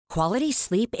Quality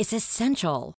sleep is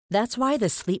essential. That's why the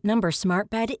Sleep Number Smart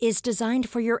Bed is designed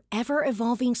for your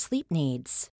ever-evolving sleep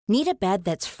needs. Need a bed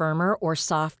that's firmer or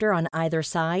softer on either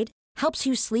side? Helps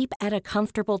you sleep at a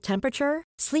comfortable temperature?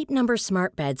 Sleep Number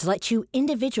Smart Beds let you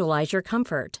individualize your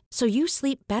comfort, so you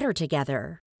sleep better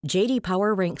together. J.D.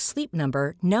 Power ranks Sleep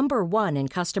Number number 1 in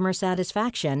customer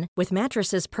satisfaction with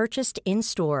mattresses purchased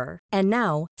in-store. And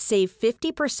now, save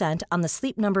 50% on the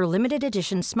Sleep Number Limited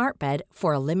Edition Smart Bed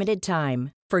for a limited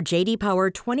time. For J.D. Power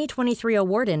 2023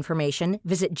 award information,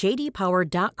 visit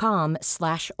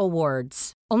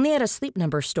jdpower.com/awards. Only at a Sleep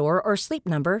Number store or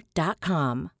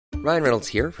sleepnumber.com. Ryan Reynolds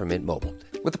here from Mint Mobile.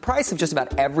 With the price of just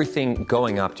about everything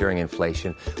going up during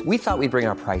inflation, we thought we'd bring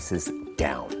our prices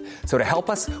down. So to help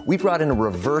us, we brought in a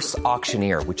reverse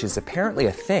auctioneer, which is apparently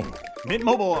a thing. Mint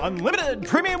Mobile Unlimited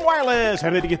Premium Wireless.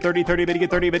 How to get 30, 30, bit to get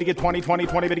 30, bit to get 20, 20,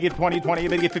 20, bit to get 20, 20,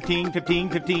 bit to get 15, 15,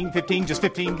 15, 15, just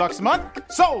 $15 a month?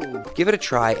 Sold! Give it a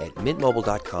try at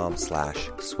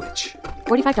mintmobile.com/switch.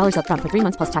 $45 up front for 3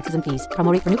 months plus taxes and fees.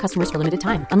 Promo rate for new customers for limited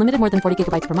time. Unlimited more than 40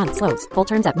 gigabytes per month. Slows full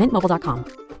terms at mintmobile.com.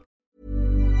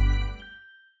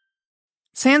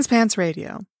 Sans Pants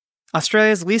Radio,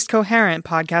 Australia's least coherent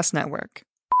podcast network.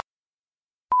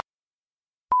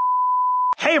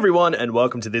 Hey everyone, and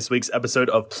welcome to this week's episode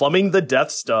of Plumbing the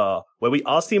Death Star, where we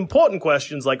ask the important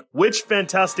questions like, which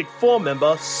Fantastic Four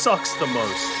member sucks the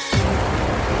most?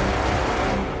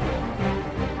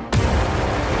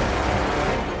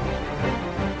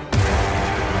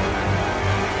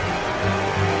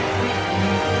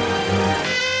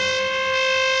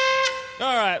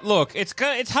 Look,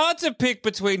 it's hard to pick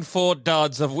between four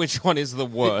duds of which one is the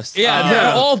worst.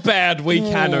 They're all bad, we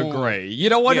can agree. You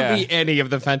don't want to be any of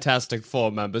the Fantastic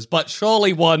Four members, but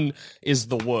surely one is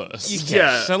the worst.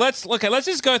 Yeah. So let's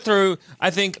just go through, I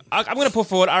think, I'm going to put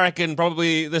forward, I reckon,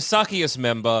 probably the suckiest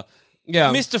member,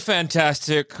 Mr.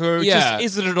 Fantastic, who just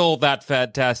isn't at all that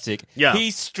fantastic. Yeah. He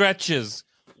stretches.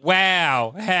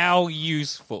 Wow, how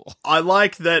useful. I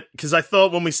like that, because I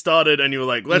thought when we started and you were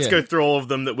like, let's go through all of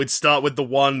them, that we'd start with the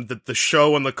one that the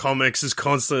show and the comics is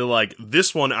constantly like,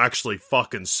 this one actually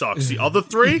fucking sucks. The other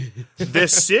three, they're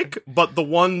sick, but the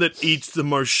one that eats the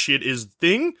most shit is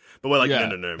Thing. But we're like,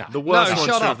 no. The worst one.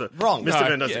 Shut up. Wrong. Mr.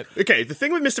 Fantastic. Okay, the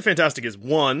thing with Mr. Fantastic is,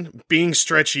 one, being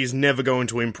stretchy is never going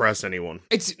to impress anyone.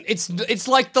 It's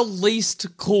like the least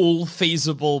cool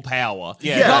feasible power.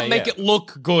 Yeah. You can't make it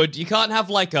look good. You can't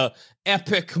have like a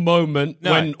epic moment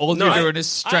when all you're doing is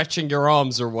stretching your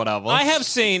arms or whatever. I have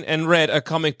seen and read a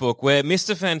comic book where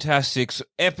Mr. Fantastic's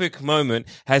epic moment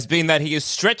has been that he has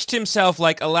stretched himself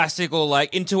like elastic or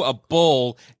like into a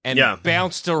ball and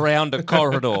bounced around a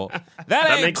corridor.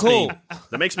 That ain't cool.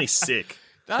 That makes me sick.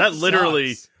 That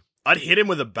literally, I'd hit him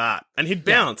with a bat and he'd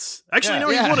bounce. Actually, no,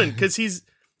 he wouldn't, because he's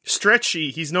stretchy.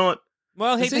 He's not.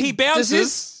 Well, he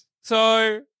bounces,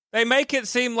 so they make it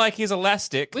seem like he's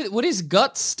elastic. Would his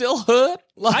guts still hurt?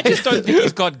 I just don't think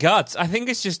he's got guts. I think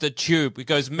it's just a tube. It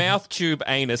goes mouth, tube,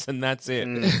 anus, and that's it.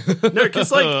 No,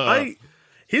 because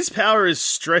his power is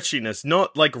stretchiness,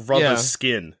 not like rubber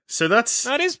skin. So that's...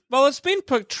 No, it is. Well, it's been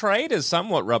portrayed as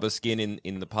somewhat rubber skin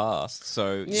in the past.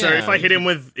 So if I hit him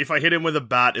with a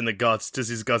bat in the guts, does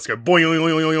his guts go boing, boing,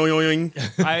 boing, boing,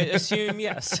 boing? I assume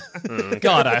yes.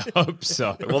 God, I hope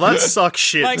so. Well, that sucks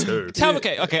shit too.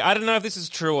 Okay. I don't know if this is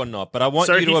true or not, but I want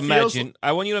you to imagine.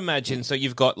 I want you to imagine. So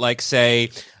you've got like,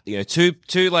 say, two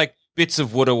like bits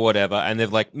of wood or whatever, and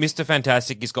they've like Mr.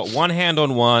 Fantastic, he's got one hand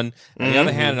on one and the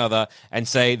other hand on another, and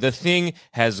say the Thing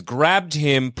has grabbed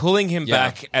him, pulling him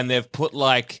back, and they've put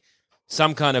like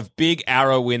some kind of big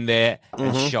arrow in there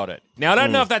and shot it. Now I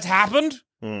don't know if that's happened,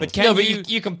 but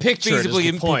you can picture feasibly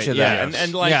it, is the point. picture that,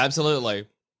 and like absolutely.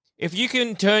 If you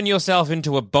can turn yourself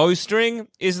into a bowstring,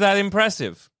 is that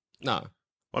impressive? No.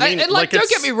 I mean, and don't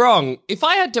get me wrong, if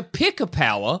I had to pick a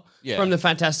power from the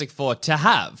Fantastic Four to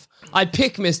have, I'd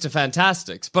pick Mr.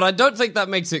 Fantastic's, but I don't think that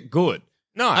makes it good.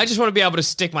 No. I just want to be able to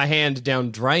stick my hand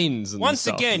down drains and Once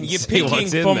stuff again, and you're see picking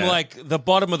what's in from there. like the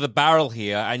bottom of the barrel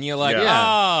here, and you're like,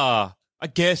 I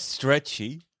guess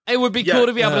stretchy. It would be cool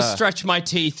to be able to stretch my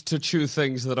teeth to chew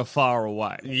things that are far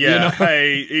away. Yeah,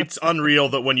 hey, it's unreal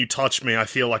that when you touch me, I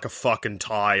feel like a fucking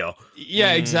tire.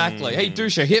 Yeah, exactly. Hey,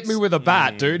 Dusha, hit me with a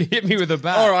bat, dude. Hit me with a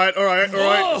bat. All right.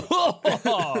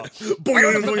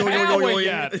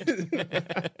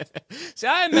 So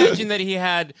I imagine that he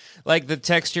had like the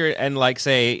texture and like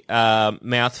say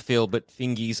mouthfeel, but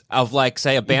fingies of like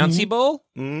say a bouncy ball.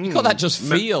 You call that just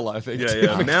feel, I think.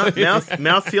 Yeah.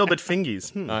 Mouth feel, but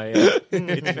fingies. Oh, yeah.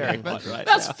 It's very much.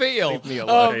 That's feel. Leave me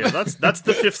alone. Yeah, that's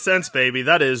the fifth sense, baby.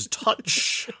 That is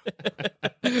touch.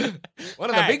 One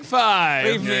of the big five.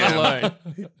 Leave me alone.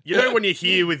 You know when you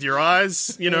hear with your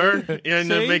eyes, and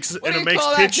it makes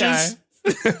pictures.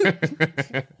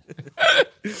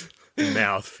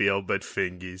 Mouth feel, but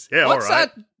fingies. Yeah, What's all right.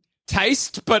 that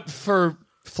taste, but for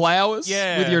flowers?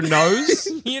 Yeah. With your nose?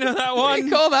 You know that What do one?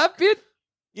 you call that bit?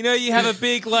 You know, you have a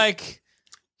big,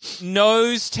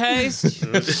 nose taste.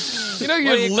 You What do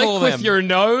you you lick call with them? your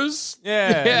nose?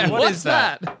 Yeah. What What's is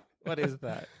that? that? What is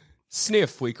that?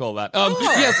 Sniff, we call that.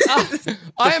 Yes, I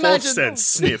Fourth imagine. sense,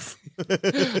 sniff.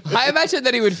 I imagine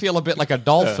that he would feel a bit like a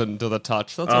dolphin to the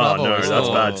touch. That's what Oh I've no, always that's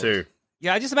thought. bad too.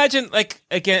 Yeah, I just imagine,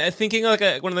 again, thinking like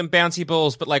one of them bouncy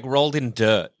balls, but rolled in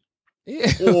dirt.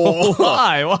 Yeah. Oh.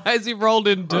 Why? Why is he rolled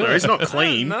in dirt? No, he's not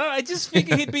clean. No, I just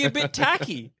figure he'd be a bit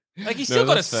tacky. He's still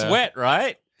got to that's fair. sweat,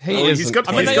 right? He Oh, he's isn't. got-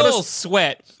 I mean, He's they got a- all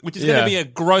sweat, which is going Yeah. to be a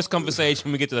gross conversation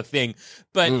when we get to the thing.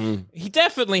 But he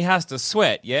definitely has to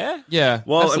sweat, yeah? Yeah.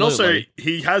 Well, and also absolutely.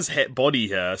 he has body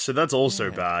hair, so that's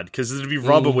also bad because it'd be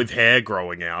rubber with hair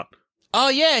growing out. Oh,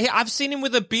 yeah, I've seen him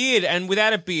with a beard and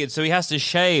without a beard, so he has to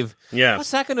shave. Yeah. What's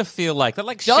that going to feel like? That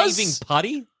Does- shaving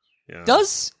putty? Yeah.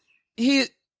 Does he?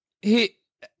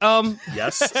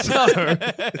 Yes. No.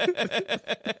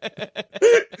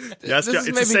 Yes, This is it's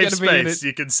a maybe safe gonna be an- space.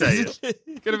 You can say it.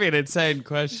 It's gonna be an insane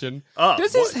question. What?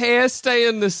 Does his hair stay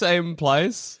in the same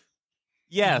place?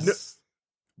 Yes.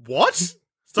 What?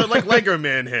 So like Lego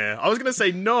Man hair. I was going to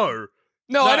say no.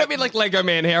 No, I don't mean like Lego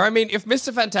Man hair. I mean, if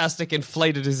Mr. Fantastic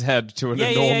inflated his head to an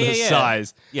enormous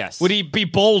size, Yes. would he be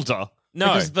balder? No.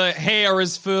 Because the hair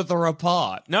is further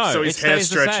apart. No, So it his hair stays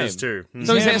the stretches same. too. Hmm.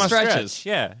 So his hair must stretches. stretch,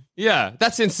 yeah. Yeah,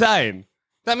 that's insane.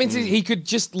 That means he could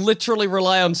just literally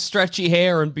rely on stretchy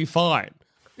hair and be fine.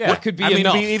 Yeah. What could be I mean,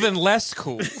 enough? it'd be even less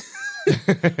cool.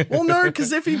 Well, no,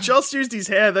 because if he just used his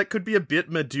hair, that could be a bit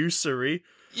Medusa-y.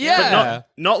 Yeah. But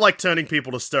not like turning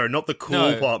people to stone, not the cool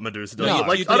No. part Medusa. No,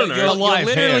 Like, I don't know. you're alive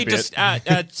literally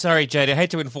hair just. Sorry, Jade, I hate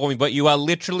to inform you, but you are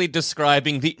literally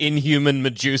describing the inhuman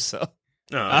Medusa.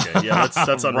 Oh, okay. Yeah,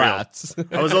 that's unreal. Rats.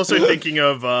 I was also thinking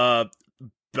of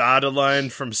Badeline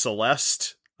from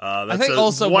Celeste. That's think a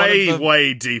also one way, of the-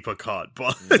 way deeper cut.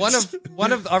 But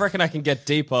one of I reckon I can get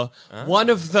deeper. One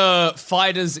of the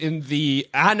fighters in the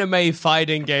anime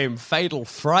fighting game Fatal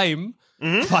Frame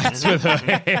fights with her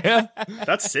hair.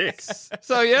 that's sick.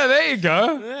 So yeah, there you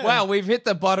go. Wow, we've hit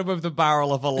the bottom of the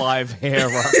barrel of a live hair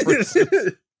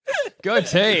references. Good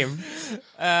team.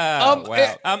 Wow.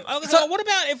 So what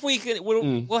about if we could?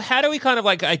 Well, how do we kind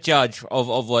of judge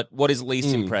of what is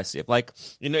least impressive?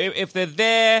 If they're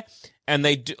there and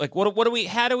they do what do we?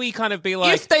 How do we kind of be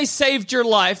like? If they saved your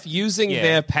life using Yeah.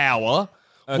 their power,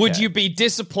 would Okay. you be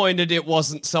disappointed it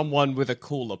wasn't someone with a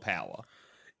cooler power?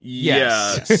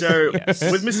 Yeah. Yes. So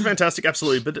with Mr. Fantastic,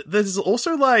 absolutely. But there's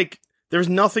also there's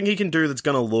nothing he can do that's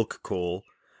gonna look cool.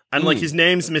 And his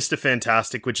name's Mr.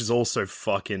 Fantastic, which is also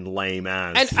fucking lame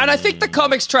ass. And I think the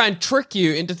comics try and trick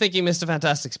you into thinking Mr.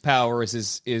 Fantastic's power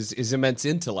is his immense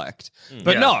intellect.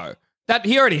 But Yeah. no, that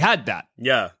he already had that.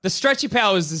 Yeah. The stretchy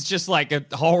powers is just like a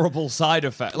horrible side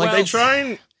effect. Like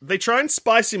They try and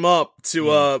spice him up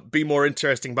to be more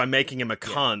interesting by making him a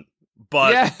cunt.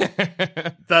 But yeah.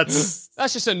 that's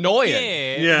That's just annoying.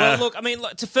 Yeah. Well, look, I mean,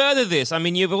 to further this, I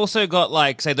mean, you've also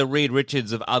got, say, the Reed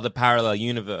Richards of other parallel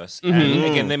universe. And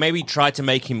again, they maybe tried to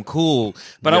make him cool.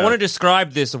 But I Yeah. want to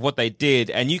describe this of what they did,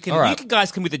 and you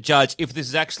guys can be the judge if this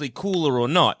is actually cooler or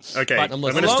not. okay. But I'm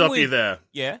going to along stop with- you there.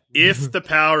 Yeah. If the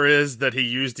power is that he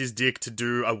used his dick to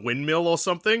do a windmill or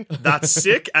something, that's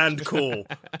sick and cool.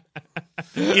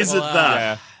 Is it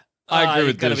that? I agree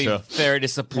with going to be Dusha. very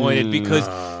disappointed because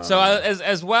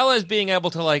as well as being able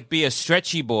to be a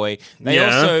stretchy boy, they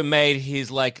also made his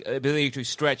ability to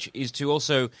stretch is to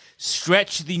also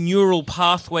stretch the neural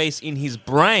pathways in his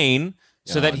brain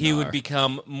so that he would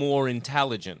become more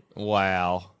intelligent.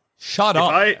 Wow. Shut If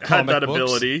up. I had comic that books.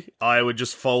 ability, I would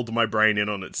just fold my brain in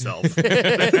on itself.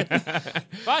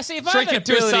 But I see if I Shrink had it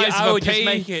to the ability, size I of a would just pea,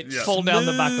 make it fall down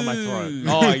the back of my throat. smooth.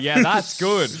 Oh, yeah, that's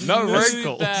good. No Smooth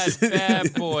wrinkles. that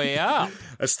bad boy up.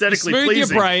 Aesthetically Smooth your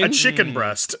pleasing. brain. A chicken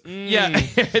breast. Yeah,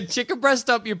 chicken breast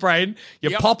up your brain. You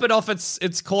pop it off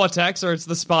its cortex or it's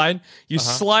the spine. You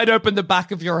slide open the back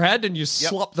of your head and you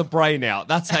slop the brain out.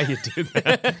 That's how you do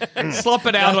that. Slop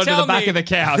it out Now onto tell the back me- of the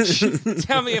couch.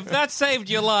 Tell me if that saved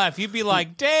your life, you'd be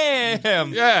like,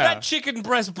 damn, Yeah. that chicken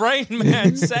breast brain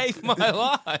man saved my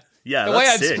life. Yeah, the way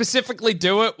I'd specifically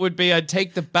do it would be I'd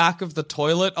take the back of the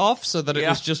toilet off so that it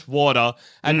was just water,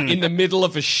 and in the middle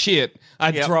of a shit,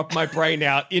 I'd drop my brain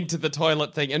out into the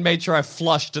toilet thing and made sure I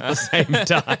flushed at the same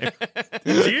time.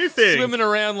 Do you think swimming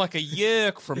around like a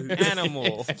yerk from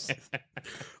Animorphs?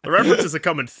 The references are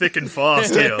coming thick and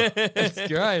fast here. That's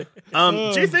great.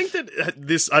 Do you think that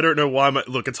this? I don't know why.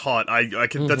 Look, it's hot. I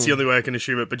can. That's the only way I can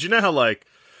assume it. But do you know how like?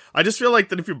 I just feel like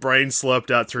that if your brain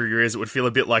slurped out through your ears, it would feel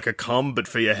a bit like a cum, but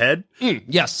for your head.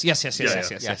 Yes. Yeah.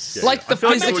 Like the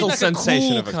physical like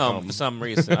sensation of a cum cum for some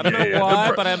reason. I don't know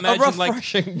why, but I imagine a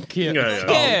refreshing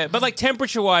yeah, but like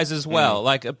temperature-wise as well,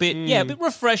 like a bit, a bit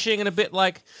refreshing and a bit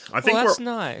like. I think that's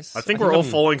nice. I think we're all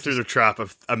falling through the trap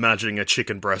of imagining a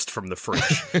chicken breast from the fridge.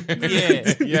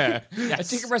 Yeah. A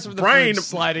chicken breast from the fridge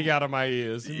sliding out of my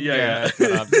ears. Yeah.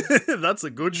 That's a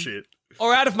good shit.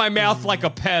 Or out of my mouth like a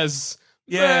Pez.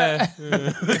 Yeah.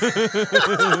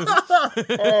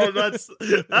 Oh,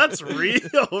 that's real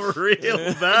bad.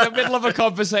 In the middle of a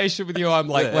conversation with you, I'm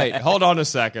like, wait, hold on a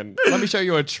second. Let me show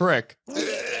you a trick.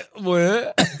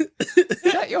 What?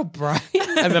 Is that your brain?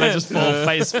 And then I just fall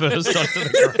face first onto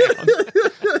the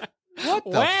ground. What the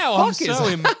wow, fuck I'm so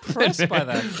impressed by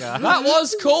that guy. That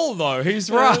was cool, though.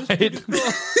 He's right.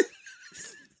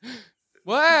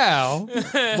 Wow.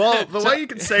 Well, the way you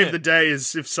can save the day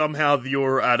is if somehow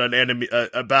you're at an enemy,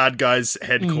 a bad guy's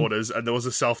headquarters, and there was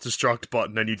a self-destruct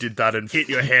button, and you did that and hit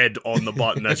your head on the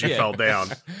button as you fell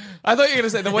down. I thought you were going to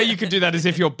say the way you could do that is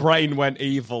if your brain went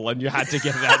evil and you had to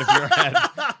get it out of your head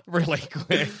really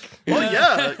quick. Well,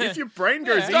 yeah, if your brain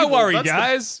goes evil, don't worry,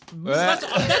 guys.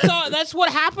 That's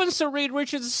what happens to Reed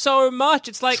Richards so much.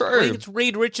 It's like it's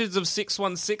Reed Richards of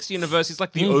 616 universe. He's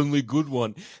like the only good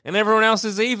one, and everyone else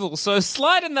is evil. So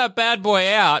sliding that bad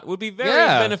boy out would be very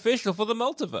beneficial for the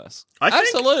multiverse.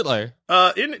 Absolutely.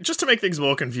 Just to make things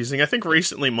more confusing, I think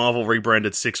recently Marvel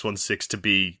rebranded 616 to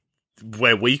be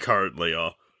where we currently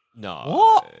are. No.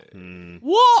 What?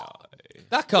 What?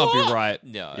 That can't be right.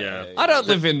 No. Yeah. I don't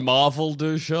live in Marvel,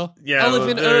 Dusha. Yeah, I live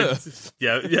in Earth.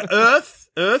 Yeah.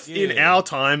 Earth in our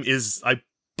time is, I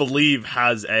believe,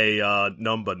 has a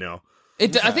number now. I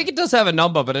think it does have a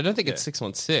number, but I don't think it's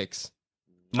 616.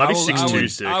 Might be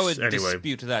 626. I would anyway.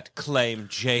 dispute that claim,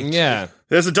 Jake. Yeah.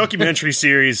 There's a documentary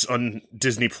series on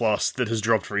Disney Plus that has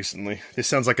dropped recently. This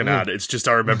sounds like an ad. It's just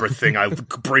I remember a thing I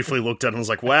briefly looked at and was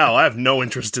like, wow, I have no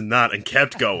interest in that, and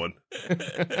kept going.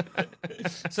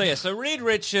 So Reed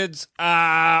Richards,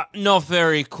 not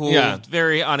very cool,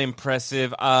 very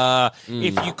unimpressive.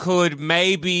 If you could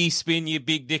maybe spin your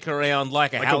big dick around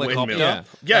like a helicopter. Yeah,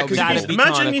 that'd be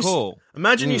kind of cool.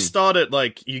 Imagine you start it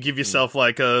like you give yourself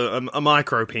like a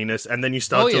micro penis, and then you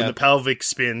start doing the pelvic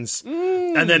spins,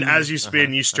 and then as you spin,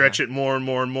 you stretch it more and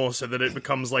more and more so that it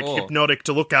becomes like hypnotic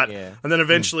to look at, and then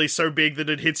eventually so big that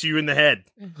it hits you in the head.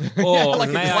 Or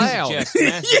like may a I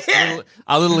suggest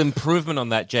a little improvement on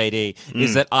that, JD,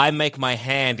 is that I make my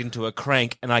hand into a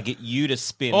crank and I get you to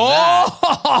spin that.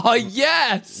 Oh,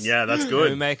 yes! Yeah, that's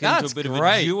good. We make it into a bit of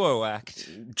a duo act.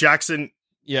 Jackson,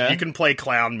 you can play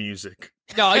clown music.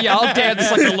 No, yeah, I'll dance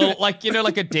like a little, like, you know,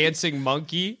 like a dancing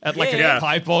monkey at like a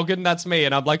pipe organ. That's me.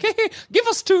 And I'm like, hey, give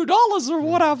us $2 or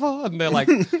whatever. And they're like,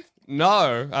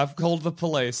 no, I've called the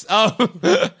police.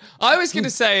 Oh, I was going to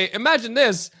say, imagine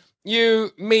this.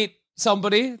 You meet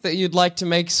somebody that you'd like to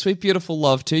make sweet, beautiful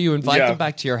love to. You invite them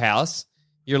back to your house.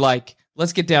 You're like,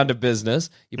 let's get down to business.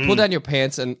 You pull down your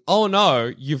pants and, oh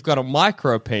no, you've got a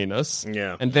micro penis.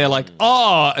 Yeah. And they're like,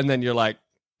 oh, and then you're like,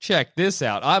 check this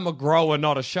out. I'm a grower,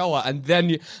 not a shower. And then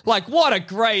you, like, what a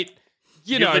great,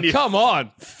 come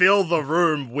on. Fill the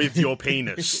room with your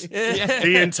penis.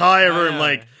 The entire room,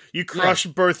 like, you crush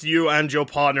both you and your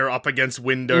partner up against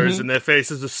windows, and their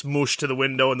faces are smooshed to the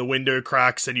window, and the window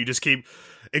cracks, and you just keep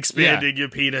expanding your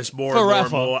penis more and more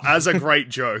and more as a great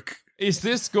joke. Is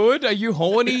this good? Are you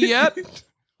horny yet?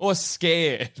 Or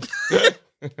scared?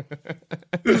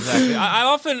 Exactly. I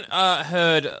often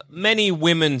heard many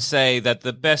women say that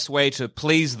the best way to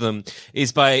please them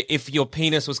is by if your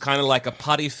penis was kind of like a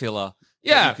putty filler.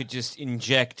 Yeah, you could just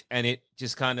inject and it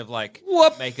just kind of like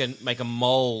make a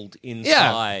mold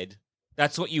inside.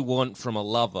 That's what you want from a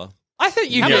lover. I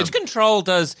think you. How much control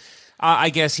does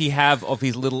I guess he have of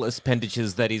his little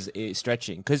appendages that he's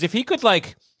stretching? Because if he could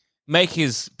like make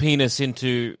his penis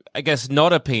into, I guess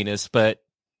not a penis, but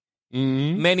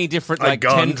many different like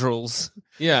tendrils,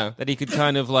 that he could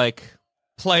kind of like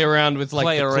play around with,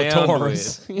 like the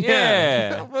clitoris. Yeah,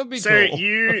 that would be so cool.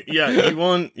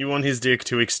 you want his dick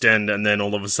to extend, and then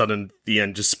all of a sudden the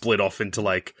end just split off into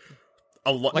like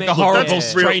a horrible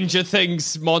Stranger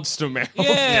Things monster mouth.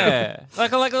 Yeah,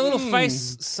 like a little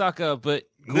face sucker, but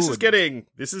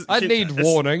I need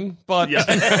warning, but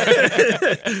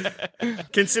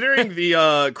considering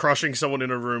the crushing someone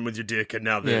in a room with your dick and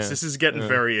now this is getting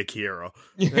very Akira.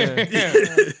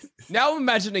 Now I'm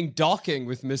imagining docking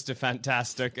with Mr.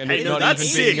 Fantastic and it not that's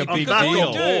even being sick. a big I'm deal.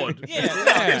 on board.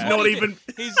 Yeah, Not even.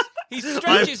 He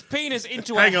stretched his penis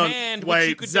into Hang a on, hand.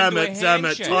 wait, which you could do into a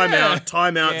handshake.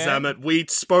 time out, Yeah. Zamet. We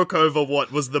spoke over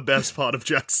what was the best part of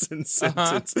Jackson's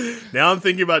sentence. Now I'm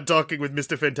thinking about docking with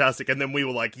Mr. Fantastic, and then we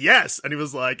were like, yes, and he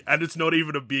was like, and it's not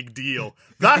even a big deal.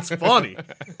 That's funny.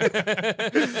 Well,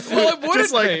 it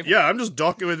wouldn't be. Yeah, I'm just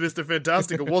docking with Mr.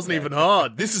 Fantastic. It wasn't even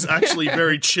hard. This is actually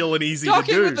very chill and easy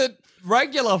Docking to do. with a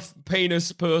regular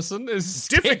penis person is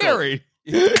Difficult. scary.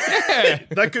 Yeah.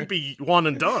 That could be one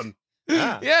and done.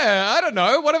 Yeah, I don't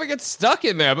know. Whatever gets stuck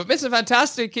in there. But Mr.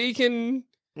 Fantastic, he can,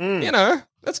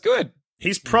 that's good.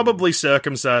 He's probably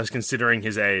circumcised considering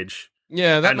his age.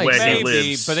 Yeah, that And makes where he sense. Maybe,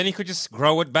 lives. but then he could just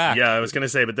grow it back. Yeah, I was going to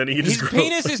say, but then he could His just grow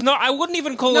penis is not. I wouldn't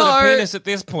even call No. it a penis at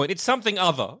this point. It's something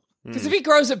other. Because if he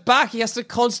grows it back, he has to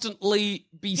constantly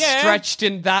be Yeah. stretched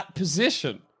in that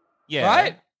position. Yeah.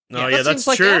 Right? No, that that's seems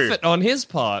like true. effort on his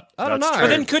part. I don't That's know. true. But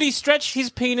then could he stretch his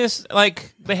penis,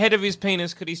 like the head of his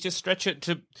penis? Could he just stretch it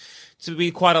to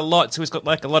be quite a lot? So he's got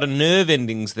like a lot of nerve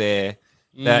endings there.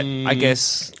 That I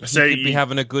guess he So could be you-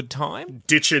 having a good time.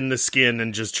 Ditching the skin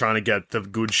and just trying to get the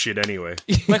good shit anyway.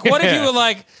 Like, what if you were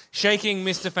like shaking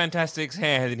Mr. Fantastic's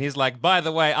hand, and he's like, "By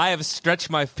the way, I have stretched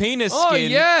my penis Oh,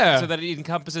 skin yeah. so that it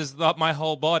encompasses my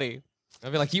whole body."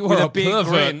 I'd be like, you With are a a big pervert.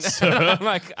 grin. sir. I'm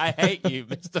like, I hate you,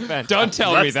 Mr. Fantastic. Don't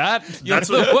tell me that. You're That's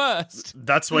the what- worst.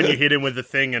 That's when you hit him with the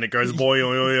thing and it goes boy,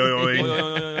 oi, oi, oi,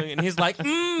 oi. And he's like,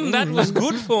 that was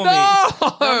good for me. No!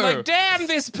 I'm like, damn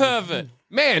this pervert.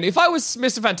 Man, if I was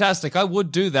Mr. Fantastic, I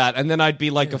would do that, and then I'd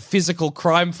be like a physical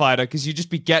crime fighter because you'd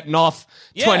just be getting off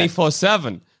Yeah.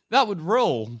 24/7. That would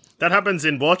rule. That happens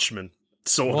in Watchmen,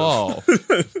 sort of.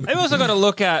 Whoa. I've also got to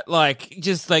look at, like,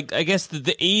 just like, I guess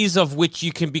the ease of which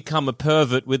you can become a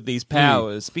pervert with these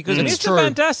powers. Because It's Mr. true.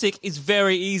 Fantastic is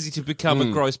very easy to become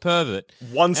a gross pervert.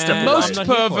 One step And away. Most I'm not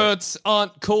here for it. perverts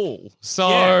aren't cool, so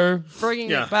Yeah. bringing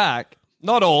Yeah. it back.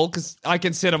 Not all, because I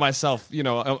consider myself,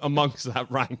 amongst that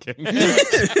ranking.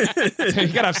 You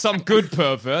gotta have some good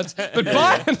perverts, but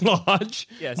by and large,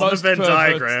 Yes. On the most Venn perverts-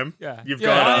 diagram, Yeah. you've By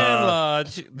got and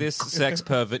large, this sex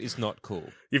pervert is not cool.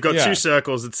 you've got Yeah. two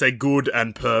circles that say good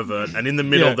and pervert, and in the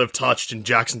middle Yeah. they've touched, and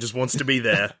Jackson just wants to be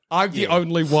there. I'm the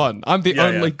only one. I'm the Yeah,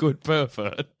 only yeah. good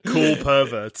pervert. Cool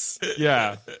perverts.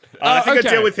 Yeah. I think okay.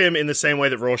 I deal with him in the same way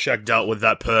that Rorschach dealt with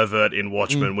that pervert in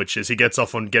Watchmen, which is he gets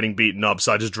off on getting beaten up,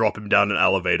 so I just drop him down an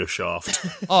elevator shaft.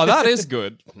 Oh, that is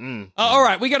good. All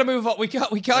right, we got to move on. We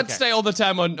can't stay all the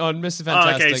time on Mr.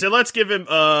 Fantastic. Okay, so let's give him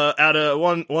out of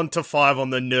 1 to 5 on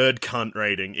the nerd cunt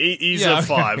rating. He's Yeah, a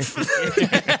okay. 5.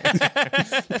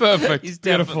 Perfect. He's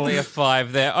Beautiful. definitely a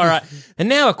 5 there. All right. And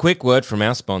now a quick word from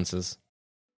our sponsors.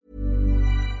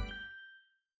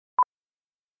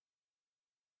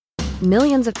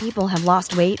 Millions of people have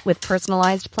lost weight with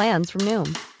personalized plans from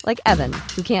Noom. Like Evan,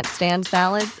 who can't stand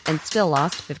salads and still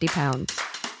lost 50 pounds.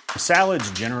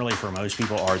 Salads generally for most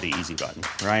people are the easy button,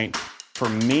 right? For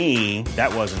me,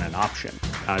 that wasn't an option.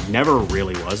 I never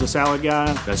really was a salad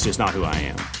guy. That's just not who I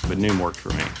am. But Noom worked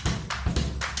for me.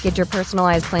 Get your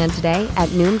personalized plan today at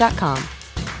Noom.com.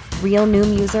 Real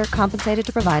Noom user compensated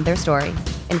to provide their story.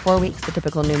 In 4 weeks, the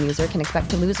typical Noom user can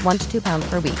expect to lose 1 to 2 pounds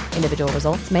per week. Individual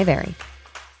results may vary.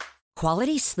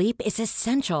 Quality sleep is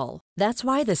essential. That's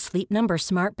why the Sleep Number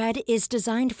Smart Bed is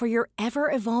designed for your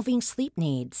ever-evolving sleep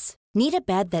needs. Need a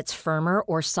bed that's firmer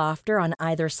or softer on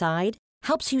either side?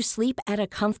 Helps you sleep at a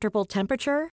comfortable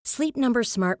temperature? Sleep Number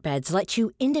Smart Beds let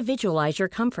you individualize your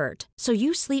comfort so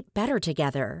you sleep better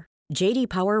together. JD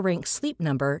Power ranks Sleep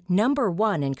Number number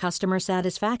 1 in customer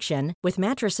satisfaction with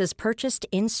mattresses purchased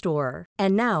in-store.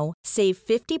 And now, save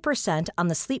 50% on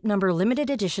the Sleep Number Limited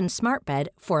Edition Smart Bed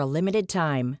for a limited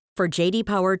time. For JD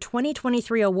Power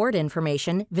 2023 award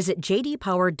information, visit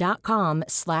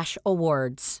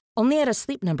jdpower.com/awards. Only at a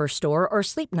Sleep Number store or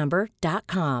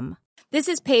sleepnumber.com. This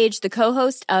is Paige, the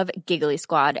co-host of Giggly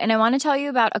Squad, and I want to tell you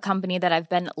about a company that I've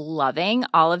been loving,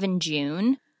 Olive &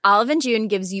 June. Olive & June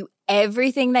gives you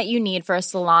everything that you need for a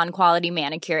salon-quality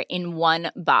manicure in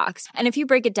one box. And if you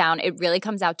break it down, it really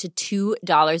comes out to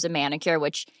 $2 a manicure,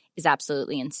 which is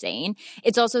absolutely insane.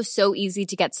 It's also so easy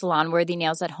to get salon-worthy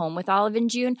nails at home with Olive &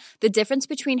 June. The difference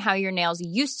between how your nails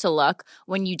used to look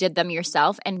when you did them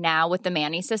yourself and now with the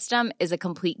Mani system is a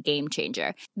complete game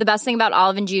changer. The best thing about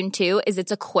Olive & June, too, is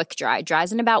it's a quick dry.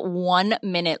 Dries in about 1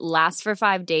 minute, lasts for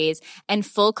 5 days, and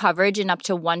full coverage in up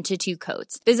to 1 to 2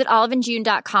 coats. Visit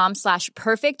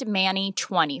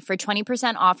oliveandjune.com/perfectmani20 for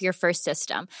 20% off your first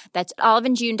system. That's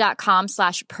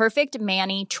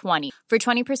oliveandjune.com/perfectmani20 for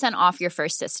 20% off your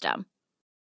first system.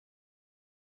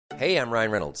 Hey, I'm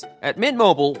Ryan Reynolds. At Mint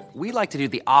Mobile, we like to do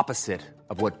the opposite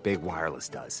of what Big Wireless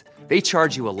does. They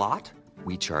charge you a lot,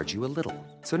 we charge you a little.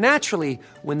 So naturally,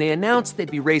 when they announced they'd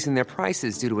be raising their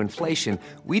prices due to inflation,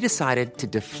 we decided to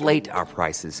deflate our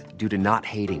prices due to not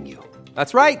hating you.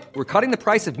 That's right. We're cutting the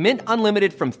price of Mint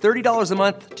Unlimited from $30 a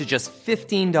month to just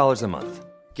 $15 a month.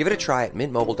 Give it a try at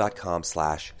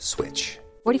mintmobile.com/switch.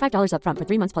 $45 up front for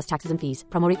 3 months plus taxes and fees.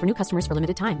 Promo rate for new customers for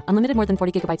limited time. Unlimited more than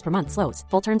 40 gigabytes per month. Slows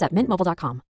full terms at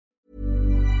mintmobile.com.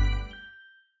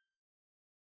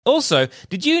 Also,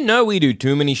 did you know we do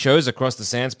too many shows across the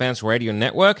Sans Pants Radio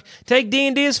Network? Take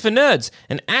D&D is for Nerds,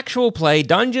 an actual play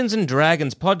Dungeons &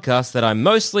 Dragons podcast that I'm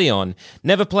mostly on.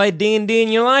 Never played D&D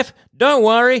in your life? Don't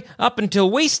worry, up until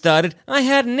we started, I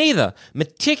hadn't either.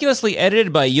 Meticulously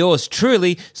edited by yours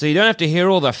truly, so you don't have to hear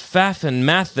all the faff and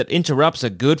math that interrupts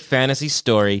a good fantasy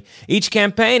story. Each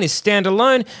campaign is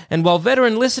standalone, and while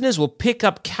veteran listeners will pick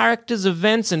up characters,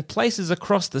 events, and places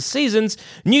across the seasons,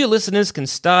 new listeners can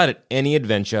start at any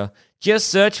adventure. Just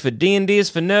search for D&D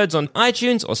is for Nerds on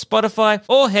iTunes or Spotify,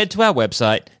 or head to our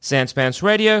website,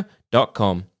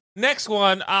 sanspantsradio.com. Next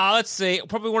one, let's see,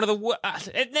 probably one of the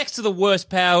next to the worst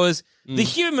powers, the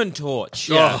Human Torch.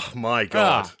 Yeah. Oh my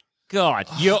god. God,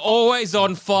 you're always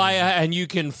on fire and you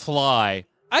can fly.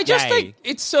 I just think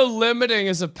it's so limiting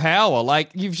as a power. Like,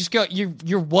 you've just got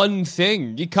your one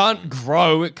thing. You can't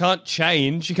grow, it can't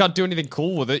change, you can't do anything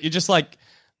cool with it. You're just like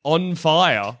on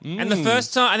fire. And the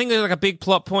first time, I think there's like a big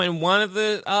plot point in one of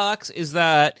the arcs is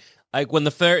that like when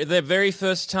the very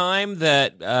first time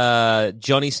that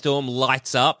Johnny Storm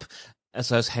lights up.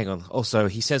 So hang on. Also,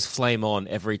 he says "flame on"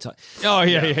 every time. Oh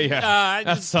yeah.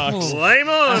 That sucks. Flame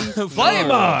on, flame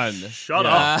on. Shut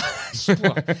up.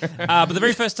 But the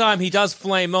very first time he does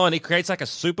flame on, it creates like a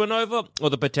supernova, or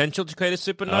the potential to create a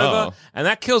supernova, and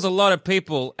that kills a lot of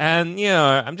people. And you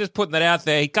know, I'm just putting that out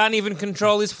there. He can't even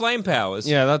control his flame powers.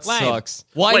 Yeah, that sucks.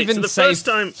 Why even say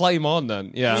flame on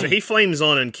then? Yeah. So he flames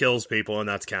on and kills people, and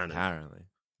that's canon. Apparently.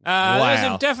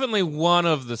 There's definitely one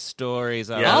of the stories.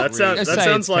 That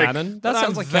sounds like canon. That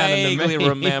sounds like vaguely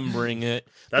remembering it.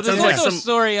 That sounds like a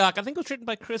story arc. I think it was written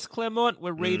by Chris Claremont,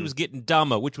 where Reed was getting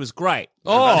dumber, which was great.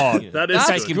 Oh, that is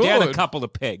take him down a couple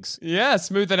of pegs. Yeah,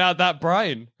 smoothing out that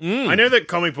brain. I know that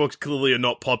comic books clearly are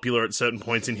not popular at certain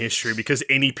points in history because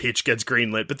any pitch gets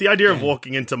greenlit. But the idea of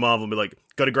walking into Marvel and be like,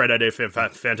 "Got a great idea for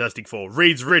Fantastic Four."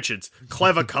 Reed Richards,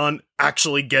 clever cunt,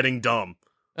 actually getting dumb.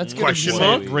 That's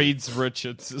good. Reed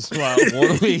Richards as well.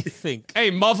 What do we think?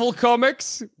 Hey, Marvel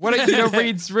Comics. What do you know,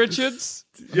 Reed Richards?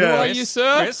 Yeah. Who are you,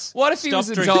 sir? Chris, what if he was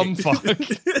a dumb fuck?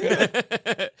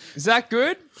 Is that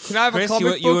good? Can I have a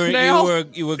comic book now?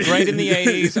 You were great in the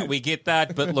 80s. We get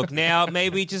that, but look now,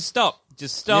 maybe just stop.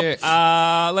 Just stop.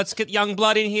 Yeah. Let's get young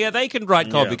blood in here. They can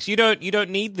write comics. You don't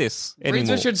need this anymore.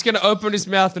 Reed Richards going to open his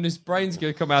mouth and his brain's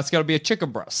going to come out. It's going to be a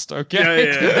chicken breast. Okay.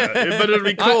 Yeah. But it'll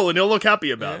be cool, and he'll look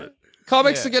happy about it.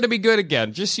 Comics are going to be good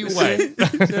again. Just you wait.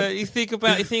 You think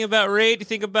about Reed. You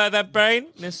think about that brain.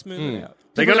 Let's smooth it out.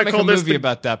 They're going to make a movie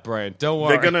about that brain. Don't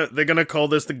worry. They're gonna call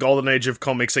this the golden age of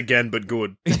comics again, but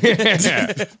good.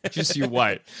 Just you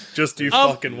wait. Just you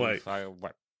fucking wait.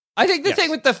 I think the thing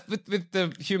with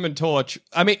the Human Torch.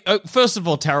 I mean, first of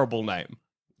all, terrible name.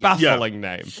 Baffling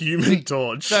name. Human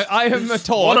Torch. So I am a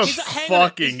torch. What a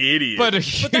fucking idiot. But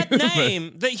that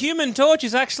name, the Human Torch,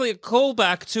 is actually a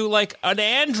callback to like an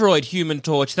android Human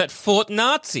Torch that fought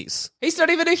Nazis. He's not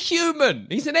even a human.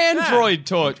 He's an android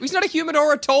torch. He's not a human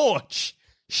or a torch.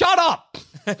 Shut up.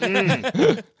 That's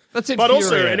infuriating. But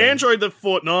also, an android that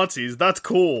fought Nazis, that's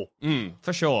cool.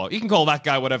 For sure. You can call that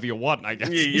guy whatever you want, I guess.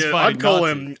 Yeah, I'd call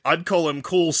him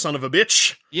cool son of a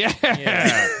bitch.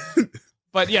 Yeah.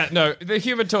 But yeah, no, the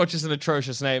Human Torch is an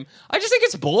atrocious name. I just think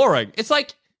it's boring. It's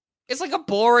like a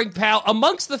boring power.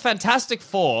 Amongst the Fantastic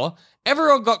Four,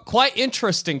 everyone got quite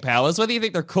interesting powers, whether you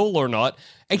think they're cool or not,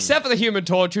 except for the Human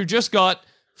Torch, who just got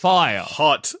fire.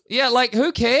 Hot. Yeah, like,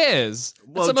 who cares?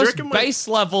 Well, it's the most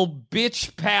base-level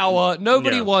bitch power.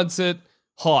 Nobody wants it.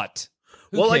 Hot.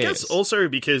 Who cares? I guess also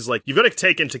because, like, you've got to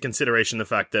take into consideration the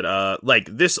fact that,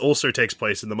 this also takes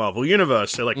place in the Marvel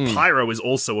Universe, so, like, Pyro is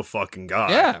also a fucking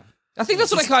guy. Yeah. I think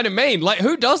that's what I kind of mean. Like,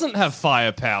 who doesn't have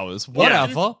fire powers?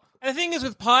 Whatever. And the thing is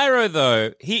with Pyro,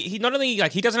 though, he not only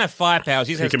like he doesn't have fire powers,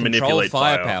 he has can control manipulate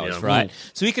fire fire, powers, yeah. right?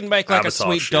 So he can make like Avatar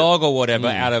a sweet shit. dog or whatever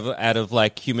out of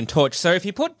like Human Torch. So if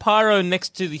you put Pyro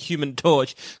next to the Human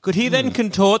Torch, could he then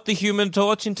contort the Human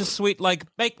Torch into sweet like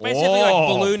basically like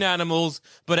balloon animals,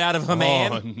 but out of a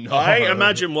man? No. I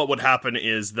imagine what would happen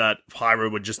is that Pyro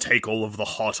would just take all of the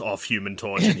hot off Human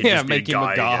Torch and he'd just be make him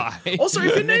a guy. again. Also,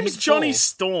 if your name's he'd Johnny fall.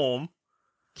 Storm,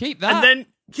 Keep that. and then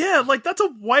yeah, like that's a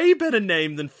way better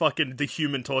name than fucking the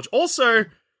Human Torch. Also,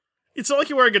 it's not like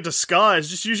you're wearing a disguise.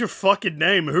 Just use your fucking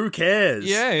name. Who cares?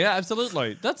 Yeah,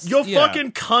 absolutely. That's Your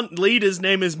fucking cunt leader's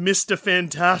name is Mr.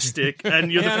 Fantastic,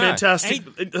 and you're the I know. Fantastic.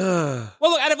 Well,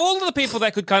 look, out of all of the people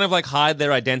that could kind of like hide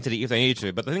their identity if they needed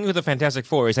to, but the thing with the Fantastic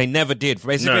Four is they never did.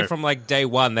 Basically, No. from like day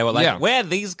one, they were like, "We're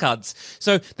these cunts."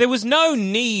 So there was no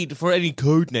need for any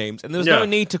code names, and there was no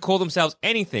need to call themselves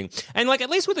anything. And like, at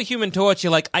least with the Human Torch,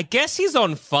 you're like, I guess he's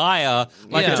on fire,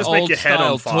 like an just make your head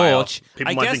on old-style fire. torch.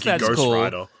 People I might guess think you're that's Ghost cool.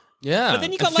 Rider. Yeah. But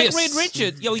then you got like Reed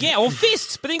Richards. Or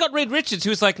Fists. But then you got Reed Richards,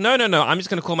 who was like, no, I'm just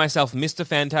going to call myself Mr.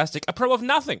 Fantastic, a pro of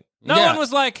nothing. No one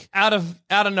was like, out of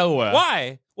nowhere.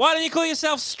 why? Why don't you call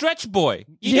yourself Stretch Boy?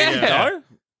 You didn't know.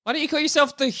 Why don't you call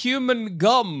yourself the Human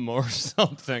Gum or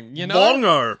something? You know,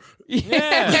 Bongo.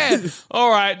 Yeah. All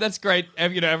right, that's great.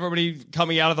 Everybody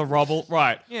coming out of the rubble.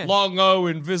 Right. Yeah. Long-O,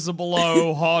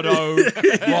 Invisible-O, Hot-O,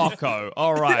 Rocco.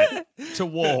 All right. To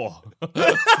war.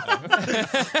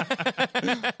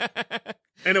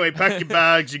 Anyway, pack your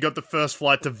bags. You got the first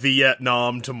flight to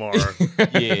Vietnam tomorrow.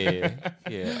 Yeah.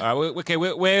 All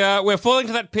right, we're falling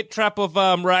to that pit trap of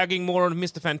ragging more on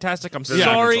Mr. Fantastic. I'm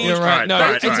sorry. You're right. No,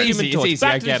 Right, it's right. easy. Human Torch. It's easy.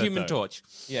 Back I to get the it, Human though. Torch.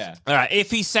 Yeah. All right,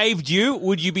 if he saved you,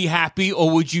 would you be happy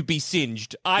or would you be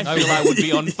singed? I feel I would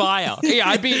be on fire. Yeah,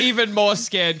 I'd be even more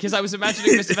scared because I was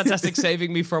imagining Mr. Fantastic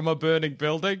saving me from a burning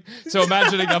building. So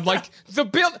imagining I'm like,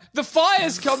 the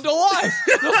fire's come to life.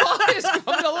 The fire's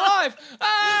come to life.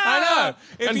 I know.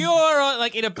 If you're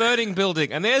like in a burning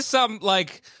building and there's some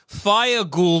like fire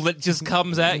ghoul that just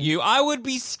comes at you, I would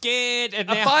be scared and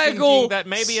now fire thinking ghoul- that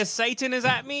maybe a Satan is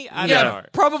at me. I don't know.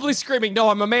 probably screaming, no,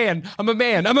 I'm a man. I'm a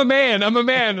man. I'm a man. I'm a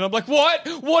man. And I'm like, what?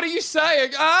 What are you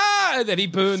saying? And then he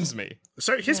burns me.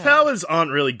 So his powers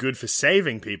aren't really good for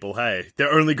saving people, hey?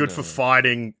 They're only good for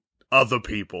fighting other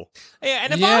people. Yeah,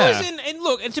 and if I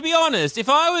was and to be honest, if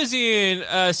I was in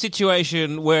a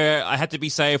situation where I had to be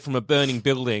saved from a burning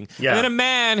building, and then a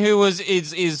man who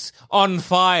is on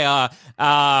fire,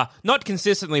 not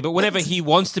consistently, but whenever he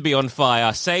wants to be on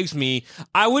fire, saves me,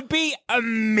 I would be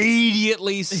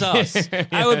immediately sus.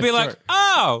 I would be like,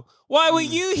 oh, why were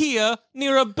you here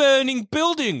near a burning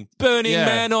building, burning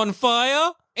man on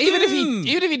fire? Even if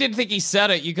he didn't think he said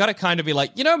it, you got to kind of be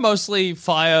like, mostly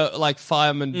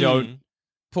firemen don't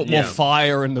put more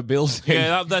fire in the building.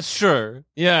 Yeah, that's true.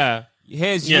 Yeah.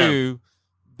 Here's you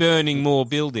burning more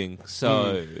buildings.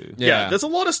 So Yeah, there's a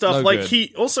lot of stuff. No like good.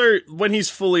 he also, when he's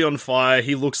fully on fire,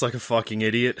 he looks like a fucking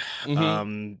idiot. I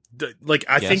think that he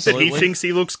absolutely. thinks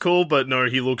he looks cool, but no,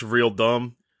 he looks real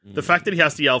dumb. The fact that he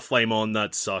has to yell "Flame on"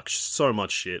 that sucks so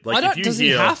much shit. Like, Does he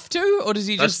have to, or does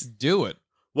he just do it?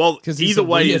 Well, 'Cause he's either a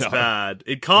way is weirdo. bad.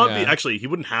 It can't be. Yeah. Actually, he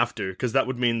wouldn't have to, because that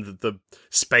would mean that the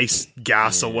space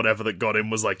gas or whatever that got him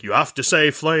was like, you have to say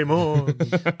 "flame on."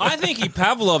 I think he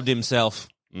Pavloved himself.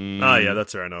 Oh, yeah,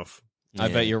 that's fair enough. I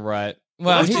bet you're right.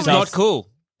 Well, That's he just does- not cool.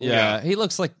 Yeah, he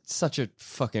looks like such a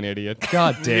fucking idiot.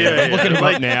 God damn. Yeah, Look at him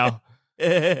like- up now.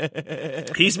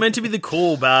 He's meant to be the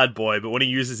cool bad boy, but when he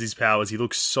uses his powers, he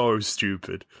looks so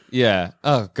stupid. Yeah.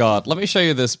 Oh God. Let me show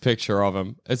you this picture of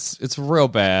him. It's real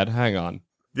bad. Hang on.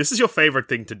 This is your favorite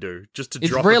thing to do, just to It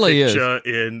drop really a is. picture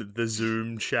in the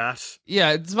Zoom chat.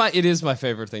 Yeah, it is my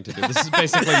favorite thing to do. This is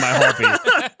basically my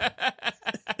hobby.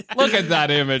 Look at that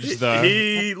image, though.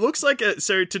 He looks like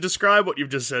so to describe what you've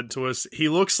just said to us, he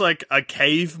looks like a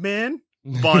caveman,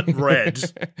 but red.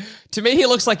 To me, he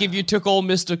looks like if you took all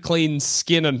Mr. Clean's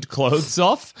skin and clothes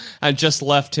off and just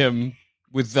left him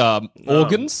with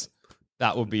organs.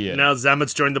 That would be it. Now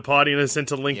Zamet's joined the party and has sent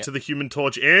a link to the Human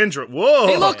Torch android. Whoa!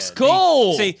 He looks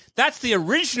cool! See, that's the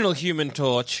original Human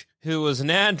Torch, who was an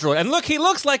android. And look, he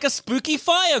looks like a spooky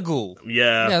fire ghoul.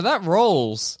 Yeah. Yeah, that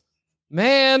rolls.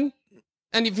 Man.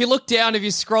 And if you look down, if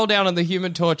you scroll down on the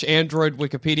Human Torch Android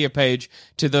Wikipedia page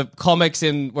to the comics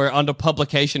where under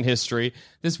publication history,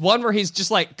 there's one where he's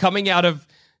just like coming out of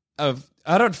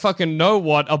I don't fucking know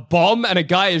what, a bomb, and a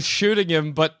guy is shooting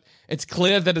him, but it's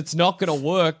clear that it's not going to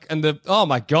work. And oh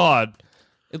my God,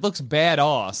 it looks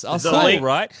badass. I'll say. Cool,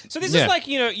 right? So this Yeah. is like,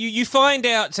 you find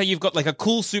out, so you've got like a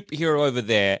cool superhero over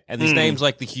there, and his name's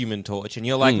like the Human Torch, and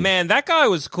you're like, man, that guy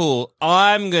was cool.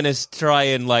 I'm going to try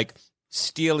and like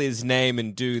steal his name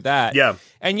and do that. Yeah.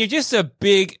 And you're just a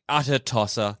big utter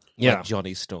tosser. like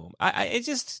Johnny Storm.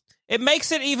 It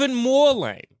makes it even more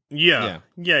lame. Yeah.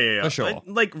 For sure.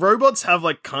 Like robots have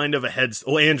like kind of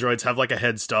or androids have like a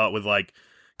head start with like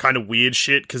kind of weird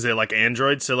shit because they're like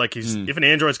androids. So like if an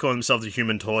android's calling themselves a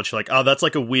Human Torch, you're like, oh, that's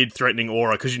like a weird threatening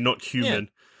aura because you're not human.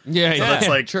 Yeah, so that's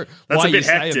like true. That's Why a bit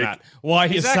hectic. That? Why are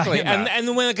you exactly? saying that?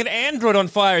 And when like an android on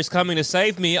fire is coming to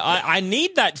save me, I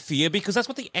need that fear because that's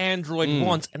what the android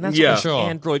wants, and that's what makes the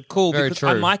android cool. Very because true.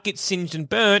 I might get singed and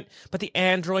burnt, but the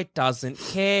android doesn't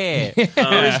care.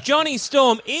 Whereas Johnny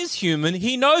Storm is human.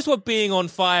 He knows what being on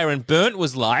fire and burnt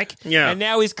was like. Yeah. And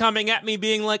now he's coming at me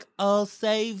being like, "I'll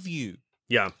save you."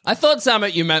 Yeah. I thought,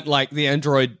 Samet, you meant like the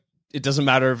android. It doesn't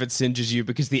matter if it singes you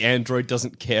because the android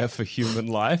doesn't care for human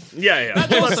life. Yeah.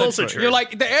 That's also true. You're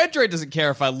like, the android doesn't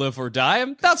care if I live or die.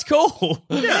 That's cool.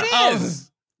 Yeah. It is.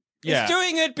 It's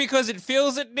doing it because it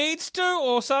feels it needs to,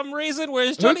 or some reason.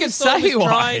 Whereas Johnny Storm is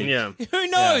trying. Who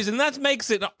knows? And that makes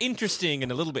it interesting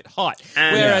and a little bit hot.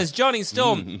 Whereas Johnny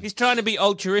Storm, he's trying to be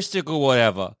altruistic or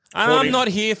whatever. And I'm not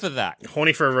here for that.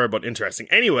 Horny for a robot, interesting.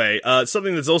 Anyway,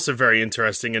 something that's also very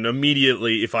interesting, and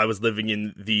immediately, if I was living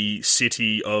in the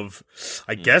city of,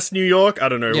 I guess, New York, I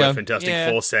don't know where Fantastic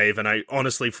Four save, and I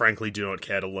honestly, frankly, do not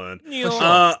care to learn. New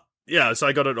York. Yeah, so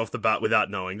I got it off the bat without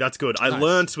knowing. That's good. I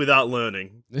learnt without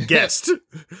learning. Guessed.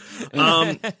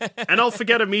 And I'll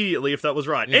forget immediately if that was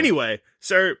right. Yeah. Anyway,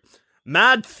 so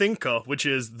Mad Thinker, which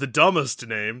is the dumbest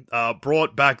name,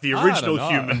 brought back the original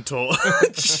Human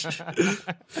Torch.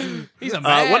 He's a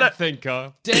mad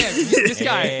thinker. Damn,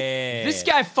 this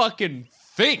guy fucking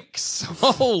thinks.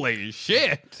 Holy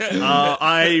shit.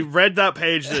 I read that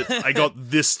page that I got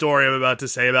this story I'm about to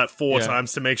say about 4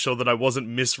 times to make sure that I wasn't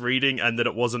misreading and that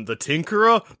it wasn't the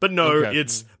Tinkerer. But no,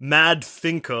 it's Mad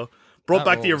Thinker. Brought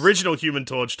back the original Human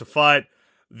Torch to fight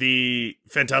the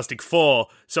Fantastic Four.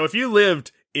 So if you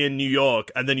lived in New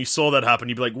York and then you saw that happen,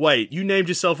 you'd be like, wait, you named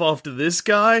yourself after this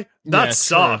guy? That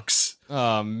sucks. True.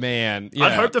 Oh, man.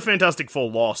 I hope the Fantastic Four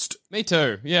lost. Me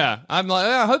too, yeah. I'm like,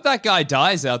 I hope that guy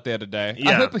dies out there today.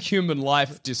 Yeah. I hope a human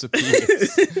life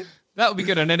disappears. That would be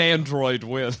good, and an android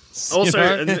wins. Also,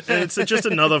 and it's just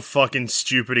another fucking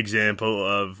stupid example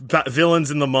of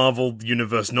villains in the Marvel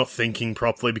universe not thinking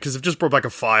properly because they've just brought back a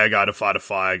fire guy to fight a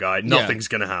fire guy. Nothing's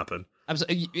gonna happen.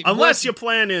 Unless your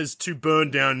plan is to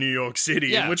burn down New York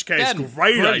City, in which case,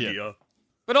 great idea.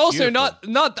 But also not,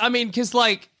 I mean, because,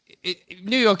 like,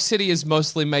 New York City is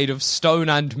mostly made of stone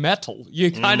and metal.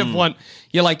 You kind of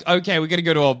you're like, okay, we're going to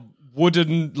go to a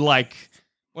wooden, like,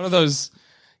 one of those,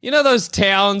 you know those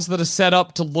towns that are set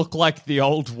up to look like the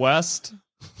Old West?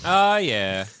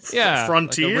 Yeah.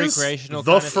 Frontiers? Like recreational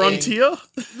the Frontier?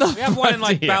 We have one in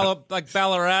like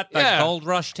Ballarat, like Gold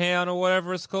Rush Town or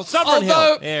whatever it's called. Sovereign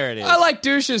Hill. There it is. I like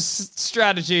Douche's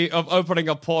strategy of opening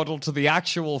a portal to the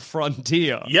actual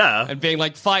frontier. Yeah. And being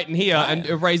like fighting here and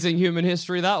erasing human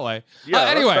history that way. Yeah,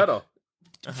 anyway, that's better.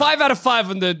 5 out of 5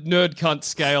 on the nerd cunt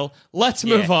scale. Let's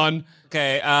move on.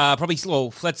 Okay,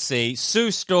 let's see.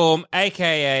 Sue Storm,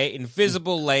 a.k.a.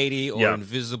 Invisible Lady or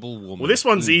Invisible Woman. Well, this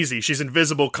one's easy. She's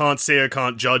invisible, can't see her,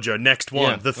 can't judge her. Next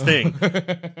one, The Thing.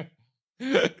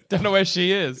 Don't know where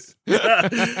she is.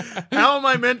 How am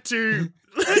I meant to...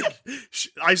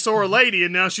 I saw a lady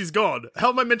and now she's gone.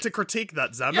 How am I meant to critique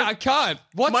that, Zamet? Yeah, I can't.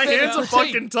 My hands are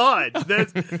fucking tied.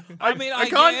 I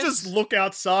can't just look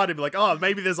outside and be like, oh,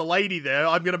 maybe there's a lady there.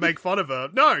 I'm going to make fun of her.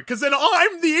 No, because then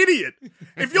I'm the idiot.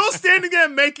 If you're standing there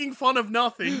making fun of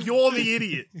nothing, you're the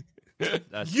idiot.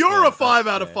 You're a 5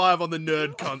 out of 5 on the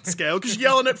nerd cunt scale because you're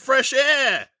yelling at fresh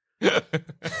air.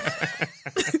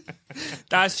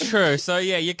 That's true. So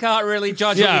yeah, you can't really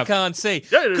judge what you can't see.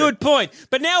 Good point.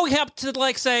 But now we have to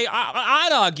like say,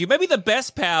 I'd argue maybe the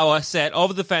best power set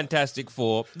of the Fantastic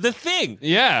Four, The Thing.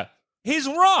 Yeah. His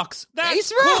rocks.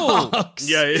 That's cool. Rocks.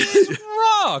 Yeah, his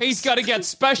rocks. He's got to get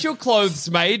special clothes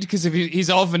made because he's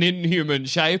of an inhuman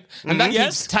shape, and that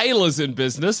keeps tailors in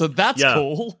business. So that's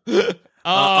cool.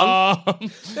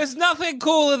 There's nothing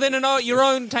cooler than your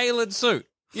own tailored suit.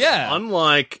 Yeah.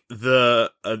 Unlike the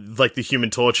the Human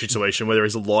Torch situation where there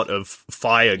is a lot of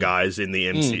fire guys in the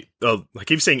MCU. Oh, I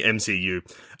keep saying MCU.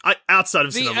 Outside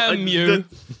of the cinema, MU.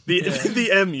 The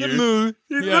MU. The Moo.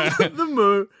 Yeah. The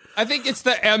Moo. I think it's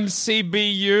the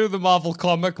MCBU, the Marvel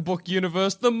Comic Book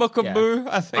Universe, the Muckaboo.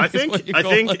 I think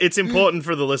it's important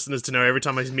for the listeners to know every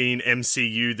time I mean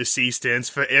MCU, the C stands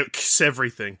for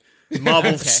everything.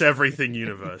 Marvel's everything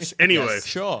universe. Anyway. Yes,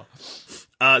 sure.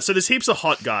 So there's heaps of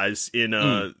hot guys in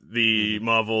the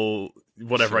Marvel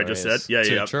whatever I just said.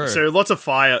 Yeah. True. So lots of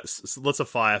fire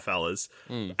fellas.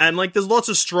 And like there's lots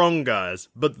of strong guys,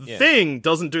 but the Thing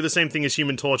doesn't do the same thing as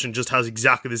Human Torch and just has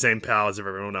exactly the same powers as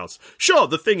everyone else. Sure,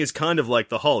 the Thing is kind of like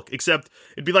the Hulk, except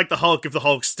it'd be like the Hulk if the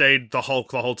Hulk stayed the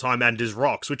Hulk the whole time and is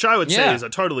rocks, which I would say is a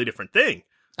totally different thing.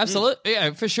 Absolutely,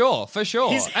 yeah, for sure.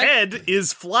 His head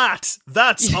is flat.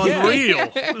 That's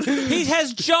unreal. He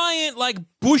has giant, like,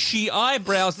 bushy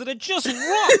eyebrows that are just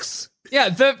rocks. Yeah,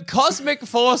 the cosmic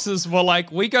forces were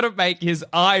like, we gotta make his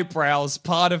eyebrows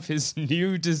part of his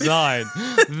new design.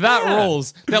 That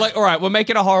rules. They're like, all right, we're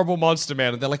making a horrible monster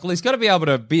man. And they're like, well, he's gotta be able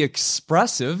to be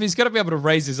expressive. He's gotta be able to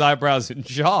raise his eyebrows in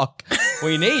shock.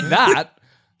 We need that.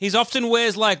 He often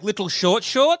wears, like, little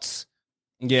shorts.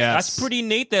 Yeah, that's pretty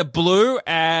neat. They're blue,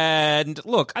 and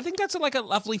look, I think that's like a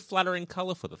lovely, flattering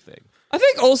color for the Thing. I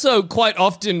think also quite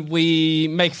often we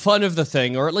make fun of the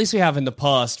Thing, or at least we have in the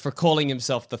past, for calling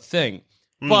himself the Thing.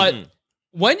 But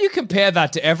when you compare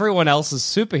that to everyone else's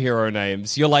superhero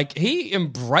names, you're like, he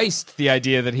embraced the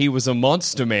idea that he was a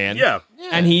monster man. Yeah.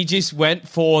 And he just went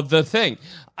for the Thing.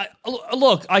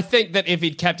 Look, I think that if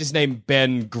he'd kept his name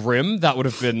Ben Grimm, that would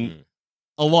have been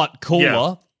a lot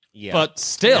cooler. Yeah. But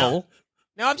still... Yeah.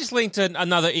 Now, I've just linked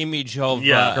another image of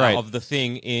the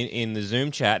Thing in the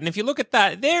Zoom chat. And if you look at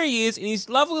that, there he is in his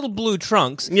lovely little blue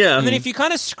trunks. Yeah. And then if you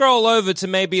kind of scroll over to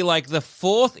maybe like the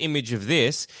fourth image of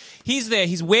this, he's there.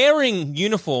 He's wearing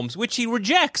uniforms, which he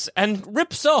rejects and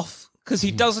rips off because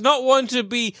he does not want to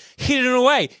be hidden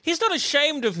away. He's not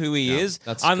ashamed of who he is,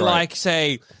 unlike,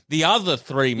 say, the other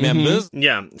three members.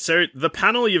 Yeah, so the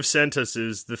panel you've sent us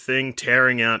is the Thing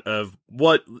tearing out of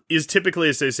what is typically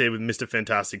associated with Mr.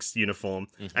 Fantastic's uniform.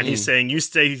 And he's saying, you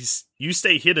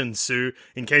stay hidden, Sue,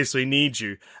 in case we need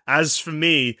you. As for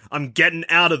me, I'm getting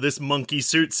out of this monkey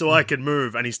suit so I can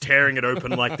move. And he's tearing it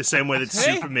open like the same way that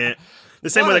Superman... The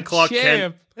same way that Clark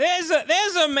Kent...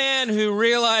 There's a man who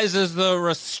realizes the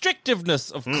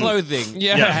restrictiveness of clothing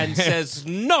and says,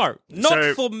 no,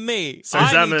 not for me. So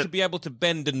I need to be able to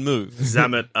bend and move.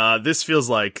 Zamet, this feels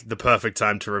like the perfect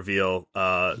time to reveal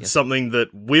something that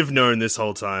we've known this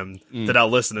whole time that our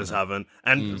listeners haven't.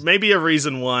 And maybe a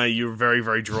reason why you're very,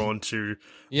 very drawn to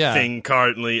Thing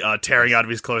currently tearing out of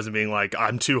his clothes and being like,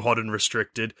 I'm too hot and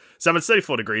restricted. Zamet, it's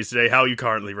 34 degrees today. How are you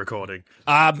currently recording?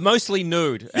 Mostly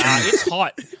nude. It's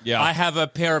hot. Yeah. I have a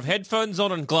pair of headphones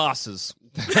on and glasses.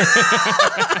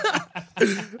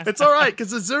 It's all right,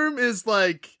 because the Zoom is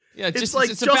like... Yeah, it's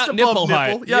just above nipple nipple.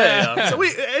 height. Yeah. So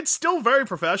it's still very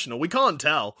professional. We can't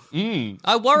tell.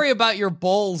 I worry about your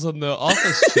balls on the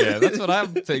office chair. That's what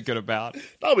I'm thinking about.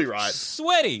 I'll be right.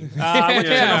 Sweaty. I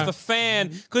turn off the fan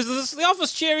because the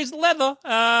office chair is leather.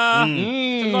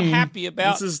 I'm not happy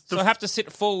about. So I have to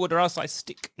sit forward or else I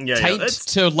stick. Taint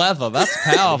to leather. That's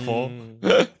powerful.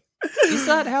 Is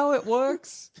that how it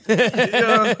works?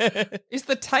 Is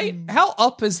the taint? How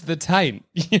up is the taint?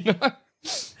 You know.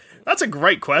 That's a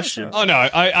great question. Oh, no,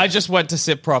 I just went to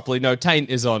sit properly. No,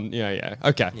 taint is on. Yeah.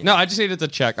 Okay. No, I just needed to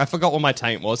check. I forgot what my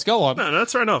taint was. Go on. No,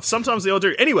 that's fair enough. Sometimes they all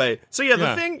do. Anyway, so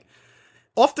the Thing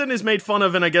often is made fun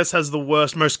of and I guess has the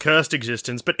worst, most cursed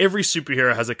existence, but every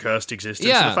superhero has a cursed existence.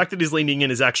 Yeah. So the fact that he's leaning in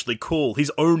is actually cool.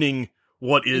 He's owning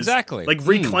what is... Exactly. Like,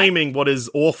 reclaiming what is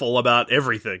awful about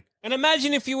everything. And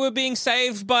imagine if you were being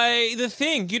saved by the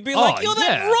Thing. You'd be like, you're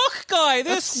that rock guy.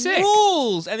 This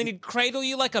rules. And then he'd cradle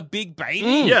you like a big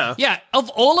baby. Yeah. Of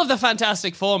all of the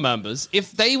Fantastic Four members,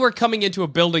 if they were coming into a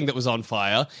building that was on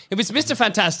fire, if it's Mr.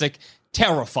 Fantastic,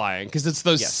 terrifying, because it's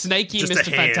those snaky Just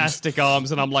Mr. Fantastic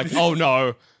arms, and I'm like, oh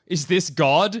no. Is this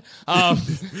God?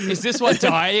 Is this what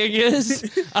dying is?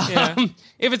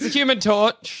 If it's a Human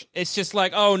Torch, it's just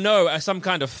like, oh no, some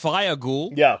kind of fire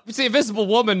ghoul. Yeah. If it's the Invisible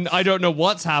Woman, I don't know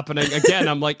what's happening. Again,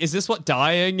 I'm like, is this what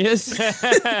dying is?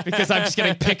 Because I'm just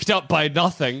getting picked up by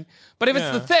nothing. But if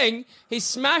it's the Thing, he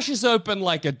smashes open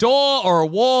like a door or a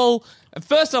wall. At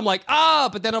first I'm like,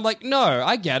 but then I'm like, no,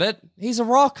 I get it. He's a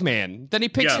rock man. Then he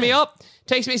picks me up,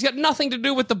 takes me. He's got nothing to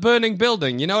do with the burning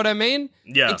building. You know what I mean?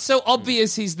 Yeah. It's so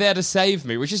obvious he's there to save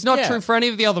me, which is not true for any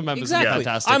of the other members of the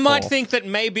Fantastic I might Four. think that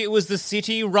maybe it was the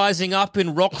city rising up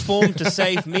in rock form to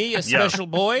save me, a special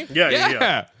boy.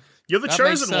 Yeah. You're the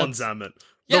chosen one, Zamet.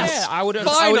 Yes, I would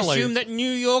assume that New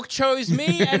York chose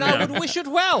me, and I would wish it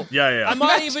well. Yeah. I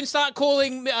might even start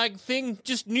calling Thing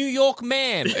just New York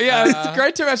Man. Yeah, it's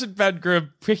great to imagine Ben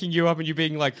Grimm picking you up and you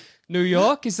being like, New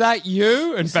York, is that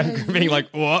you? And Ben Grimm being like,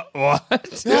 what?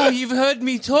 Oh, you've heard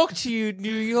me talk to you,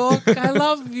 New York. I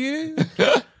love you.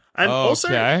 And also,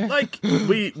 like,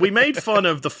 we made fun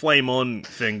of the Flame On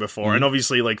thing before, and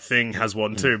obviously, like, Thing has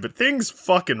one too, but Thing's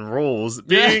fucking rules.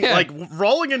 Being, like,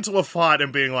 rolling into a fight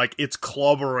and being like, it's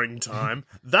clobbering time.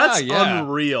 That's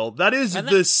unreal. That is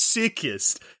the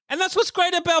sickest. And that's what's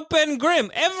great about Ben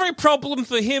Grimm. Every problem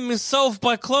for him is solved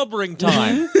by clobbering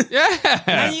time.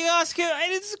 And you ask him,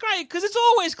 and it's great, because it's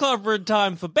always clobbering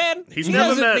time for Ben. He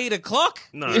doesn't need a clock.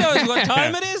 No. He knows what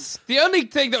time it is. The only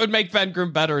thing that would make Ben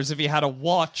Grimm better is if he had a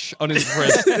watch on his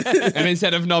wrist, and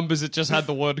instead of numbers, it just had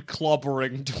the word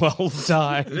clobbering 12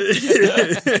 times.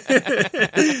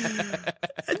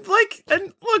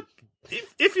 and look,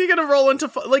 if you're going to roll into...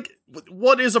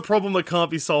 what is a problem that can't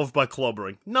be solved by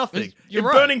clobbering? Nothing. You're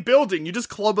right. Burning building, you just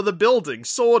clobber the building.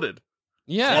 Sorted.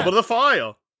 Yeah. Clobber the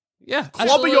fire. Yeah,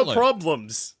 clobber your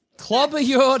problems. Clobber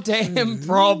your damn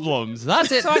problems.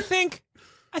 That's it. So I think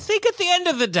at the end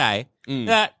of the day,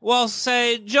 that while,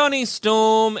 say, Johnny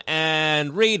Storm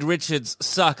and Reed Richards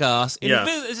suck ass,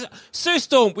 Sue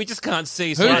Storm, we just can't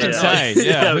see. Who can say?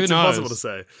 Yeah, who it's knows? Impossible to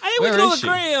say. I think we can all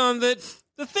agree on that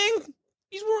the Thing...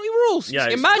 He rules. Yeah,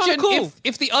 imagine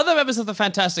if the other members of the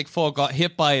Fantastic Four got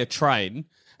hit by a train,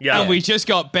 and we just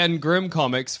got Ben Grimm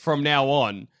comics from now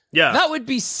on. Yeah, that would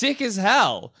be sick as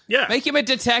hell. Yeah, make him a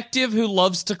detective who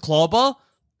loves to clobber.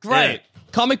 Great. Yeah.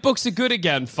 Comic books are good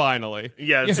again. Finally.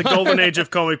 Yeah, it's a golden age of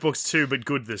comic books too, but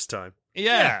good this time.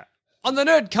 Yeah. On the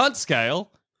nerd cunt scale,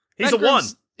 he's a 1.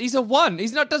 He's a 1.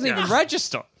 He's not. Doesn't even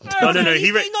register. No. He's not even.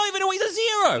 He's a 0.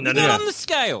 He's not on the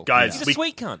scale. Guys, he's a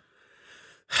sweet cunt.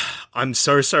 I'm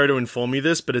so sorry to inform you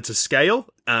this, but it's a scale,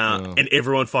 and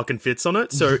everyone fucking fits on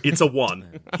it, so it's a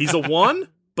 1. He's a 1,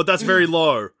 but that's very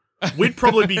low. We'd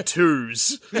probably be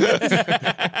 2s.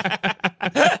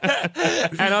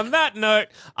 And on that note,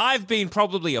 I've been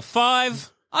probably a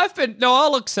 5.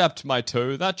 I'll accept my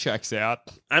 2. That checks out.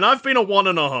 And I've been a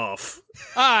 1.5.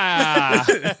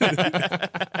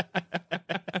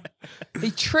 He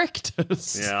tricked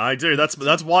us. Yeah, I do. That's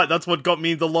what got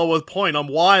me the lower point. I'm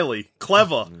wily,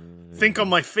 clever, think on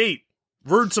my feet,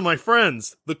 rude to my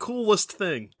friends, the coolest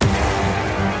thing.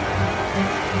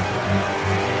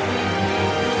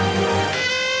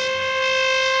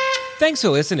 Thanks for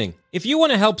listening. If you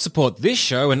want to help support this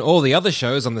show and all the other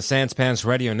shows on the Sans Pants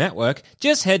Radio Network,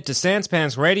 just head to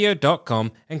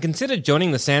sanspantsradio.com and consider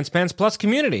joining the Sans Pants Plus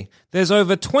community. There's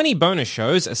over 20 bonus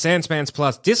shows, a Sans Pants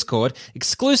Plus Discord,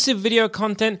 exclusive video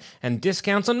content, and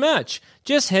discounts on merch.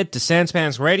 Just head to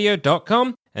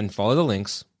sanspantsradio.com and follow the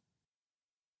links.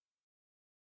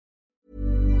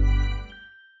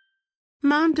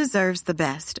 Mom deserves the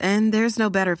best, and there's no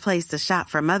better place to shop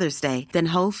for Mother's Day than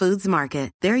Whole Foods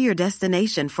Market. They're your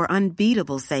destination for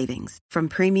unbeatable savings, from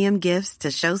premium gifts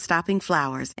to show-stopping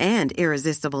flowers and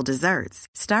irresistible desserts.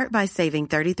 Start by saving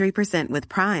 33% with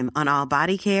Prime on all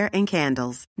body care and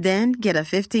candles. Then get a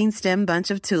 15-stem bunch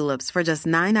of tulips for just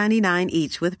 $9.99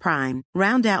 each with Prime.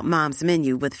 Round out Mom's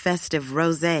menu with festive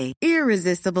rosé,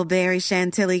 irresistible berry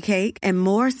chantilly cake, and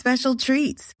more special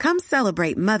treats. Come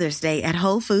celebrate Mother's Day at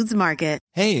Whole Foods Market.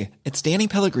 Hey, it's Danny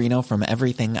Pellegrino from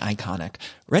Everything Iconic.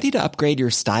 Ready to upgrade your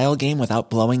style game without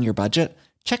blowing your budget?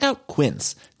 Check out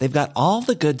Quince. They've got all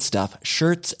the good stuff,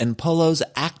 shirts and polos,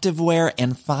 activewear,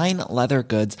 and fine leather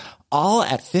goods, all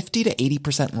at 50 to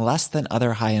 80% less than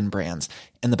other high-end brands.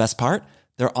 And the best part?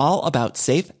 They're all about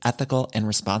safe, ethical, and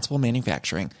responsible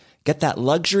manufacturing. Get that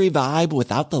luxury vibe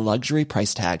without the luxury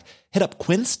price tag. Hit up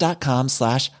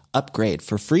quince.com/upgrade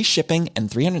for free shipping and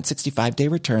 365-day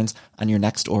returns on your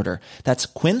next order. That's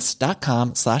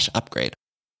quince.com/upgrade.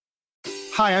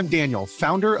 Hi, I'm Daniel,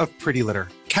 founder of Pretty Litter.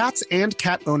 Cats and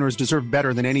cat owners deserve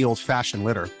better than any old-fashioned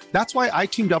litter. That's why I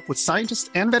teamed up with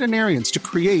scientists and veterinarians to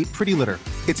create Pretty Litter.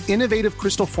 Its innovative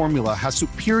crystal formula has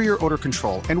superior odor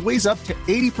control and weighs up to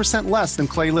 80% less than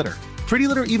clay litter. Pretty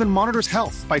Litter even monitors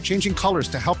health by changing colors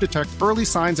to help detect early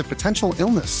signs of potential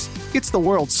illness. It's the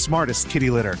world's smartest kitty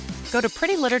litter. Go to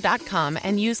prettylitter.com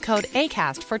and use code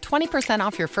ACAST for 20%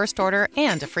 off your first order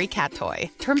and a free cat toy.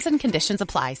 Terms and conditions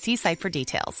apply. See site for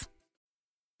details.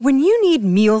 When you need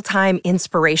mealtime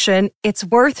inspiration, it's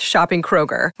worth shopping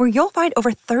Kroger, where you'll find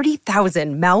over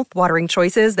 30,000 mouth-watering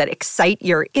choices that excite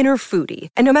your inner foodie.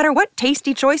 And no matter what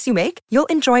tasty choice you make, you'll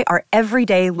enjoy our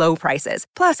everyday low prices,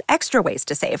 plus extra ways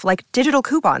to save, like digital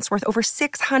coupons worth over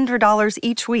 $600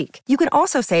 each week. You can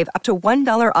also save up to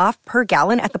 $1 off per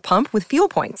gallon at the pump with fuel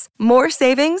points. More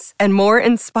savings and more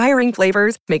inspiring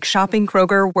flavors make shopping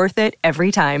Kroger worth it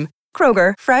every time.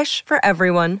 Kroger, fresh for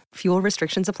everyone. Fuel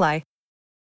restrictions apply.